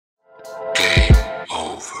Game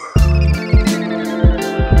over.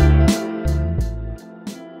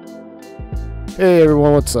 Hey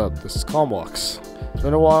everyone, what's up? This is Calmwalks. It's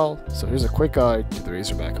been a while, so here's a quick guide to the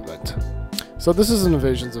Razorback event. So this is an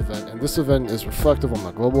Invasions event, and this event is reflective on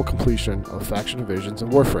the global completion of faction invasions in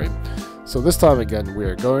Warframe. So this time again, we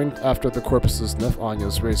are going after the Corpus's Nef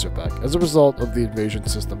Anya's Razorback as a result of the invasion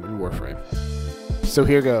system in Warframe. So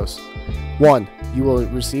here goes. 1. You will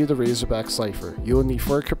receive the Razorback Cipher. You will need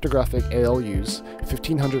 4 cryptographic ALUs,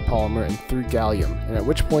 1500 polymer, and 3 gallium, and at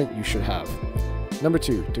which point you should have. Number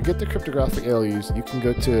 2. To get the cryptographic ALUs, you can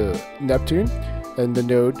go to Neptune and the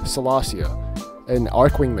node Salacia, an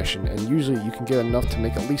Arcwing mission, and usually you can get enough to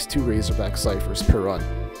make at least 2 Razorback ciphers per run.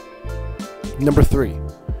 Number 3.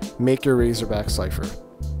 Make your Razorback cipher.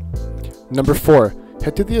 Number 4.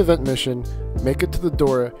 Head to the event mission, make it to the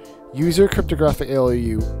door, use your cryptographic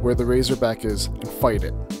ALU where the Razorback is, and fight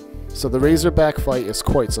it. So the Razorback fight is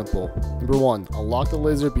quite simple. Number 1. Unlock the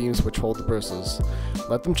laser beams which hold the bursts.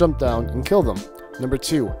 Let them jump down and kill them. Number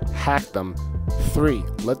 2. Hack them. 3.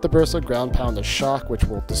 Let the burst ground pound a shock which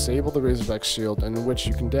will disable the Razorback's shield and in which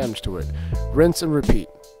you can damage to it. Rinse and repeat.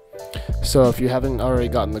 So if you haven't already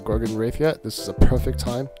gotten the Gorgon Wraith yet, this is a perfect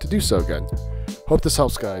time to do so again. Hope this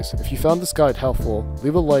helps, guys. If you found this guide helpful,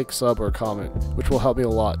 leave a like, sub, or comment, which will help me a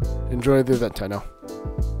lot. Enjoy the event, Tenno.